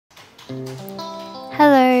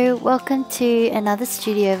Hello, welcome to another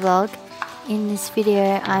studio vlog. In this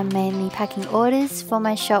video I'm mainly packing orders for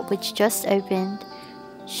my shop which just opened,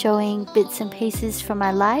 showing bits and pieces from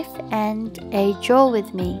my life and a drawer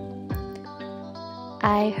with me.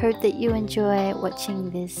 I hope that you enjoy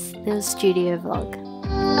watching this little studio vlog.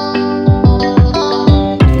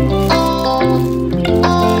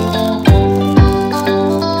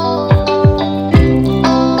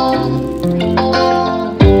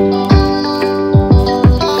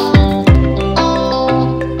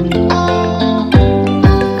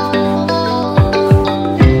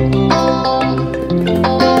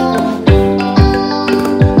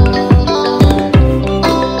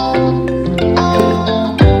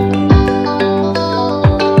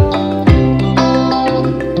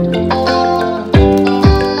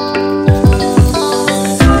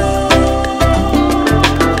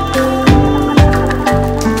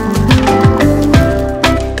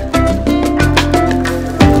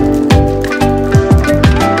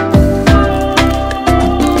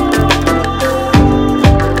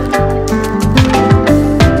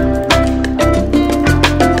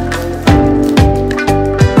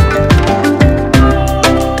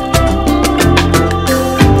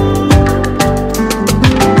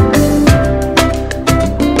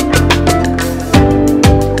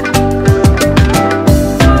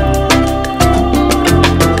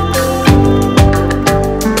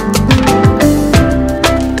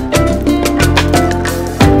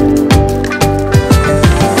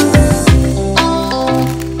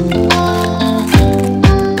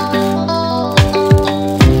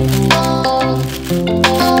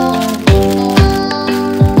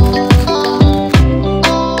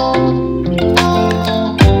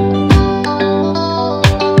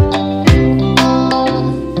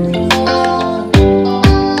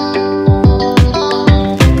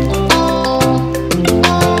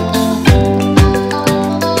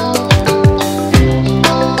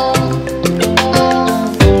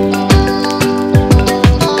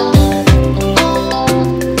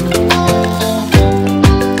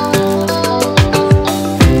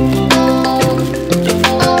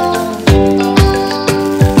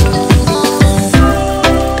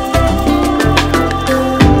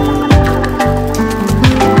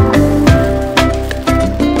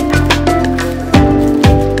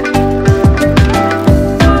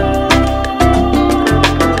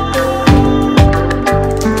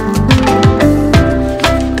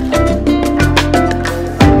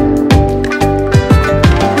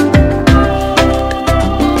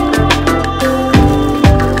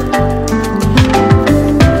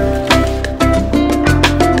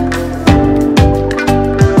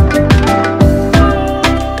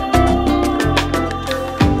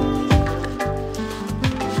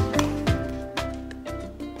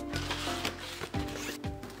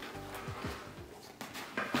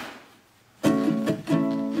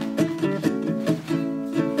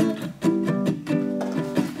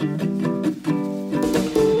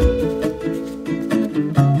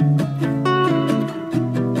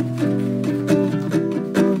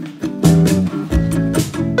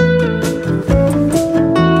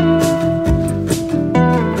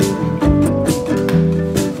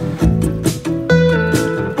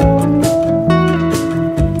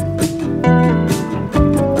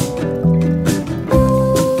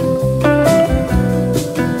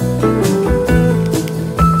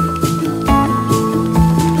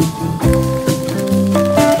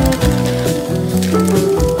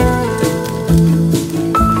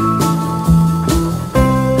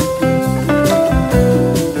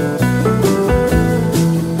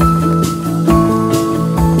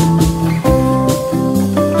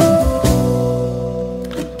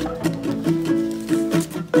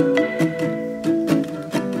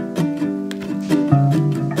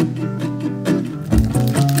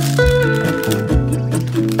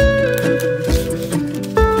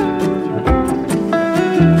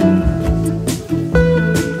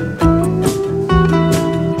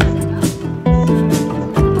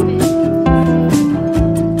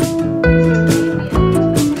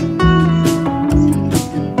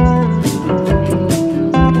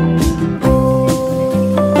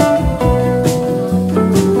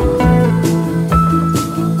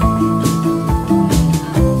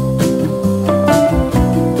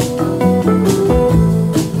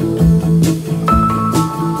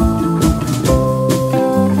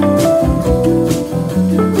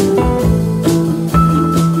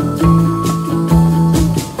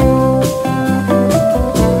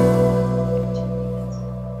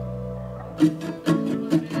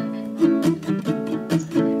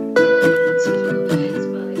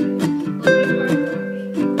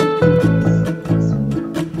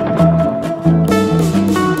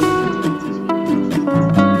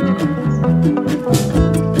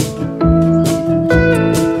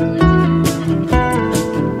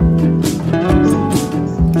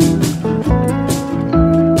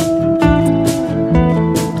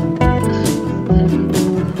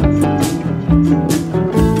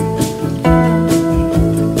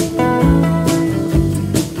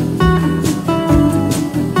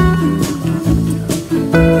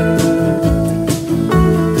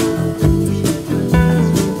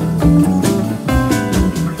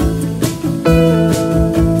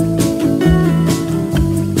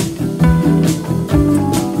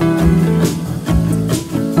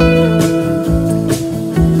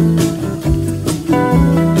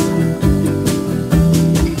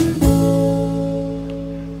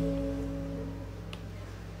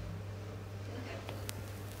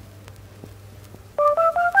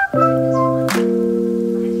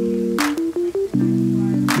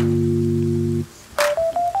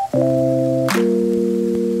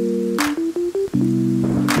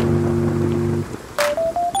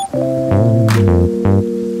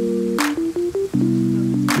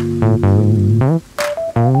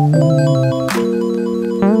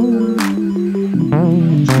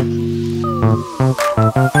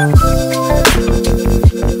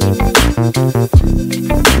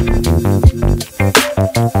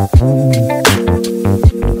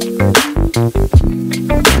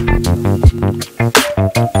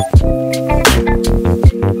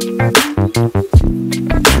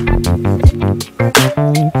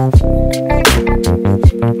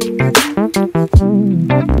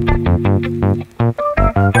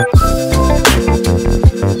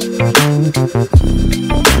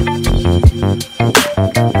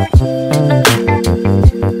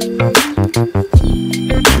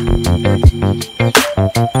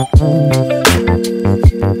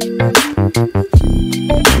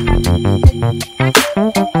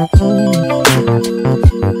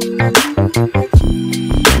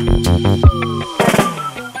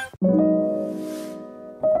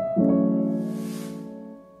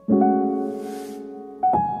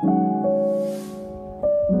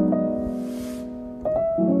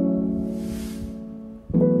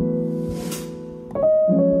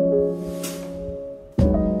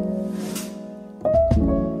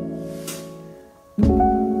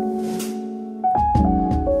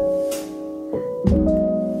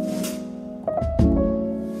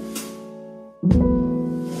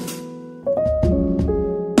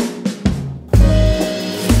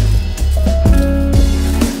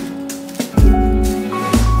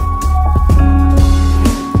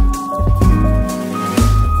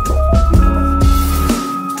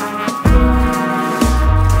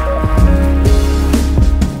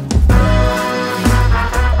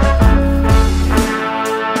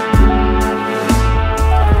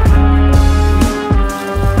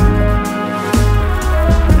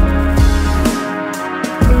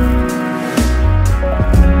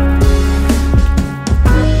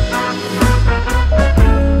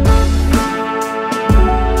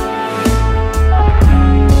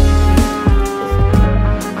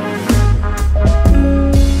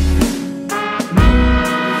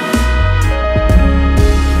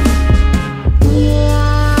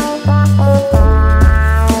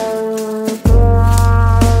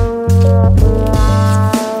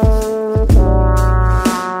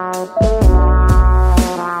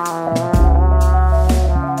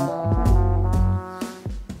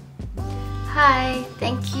 Hi,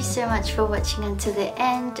 thank you so much for watching until the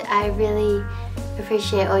end. I really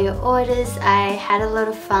appreciate all your orders. I had a lot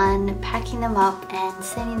of fun packing them up and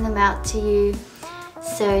sending them out to you,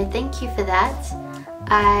 so thank you for that.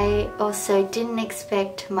 I also didn't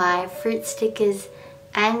expect my fruit stickers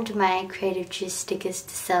and my creative juice stickers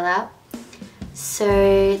to sell out,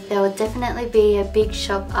 so there will definitely be a big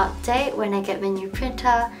shop update when I get my new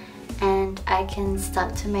printer and I can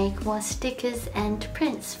start to make more stickers and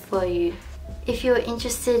prints for you. If you're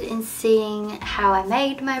interested in seeing how I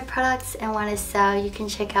made my products and want to sell, you can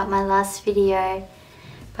check out my last video.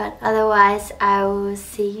 But otherwise, I will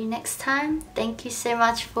see you next time. Thank you so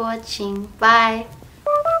much for watching. Bye!